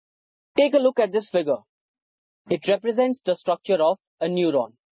Take a look at this figure. It represents the structure of a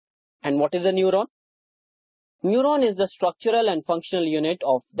neuron. And what is a neuron? Neuron is the structural and functional unit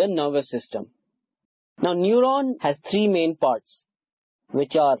of the nervous system. Now, neuron has three main parts,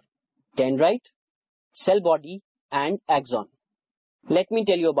 which are dendrite, cell body, and axon. Let me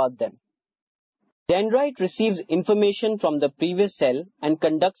tell you about them. Dendrite receives information from the previous cell and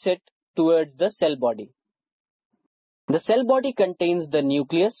conducts it towards the cell body. The cell body contains the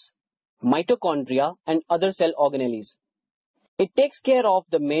nucleus, mitochondria, and other cell organelles. It takes care of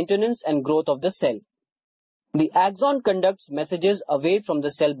the maintenance and growth of the cell. The axon conducts messages away from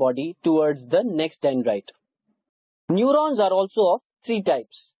the cell body towards the next dendrite. Neurons are also of three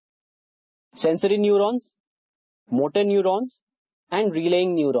types: sensory neurons, motor neurons, and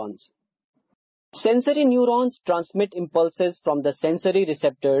relaying neurons. Sensory neurons transmit impulses from the sensory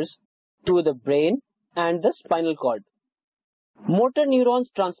receptors to the brain and the spinal cord. Motor neurons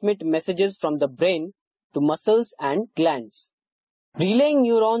transmit messages from the brain to muscles and glands. Relaying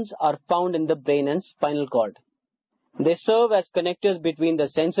neurons are found in the brain and spinal cord. They serve as connectors between the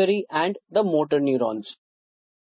sensory and the motor neurons.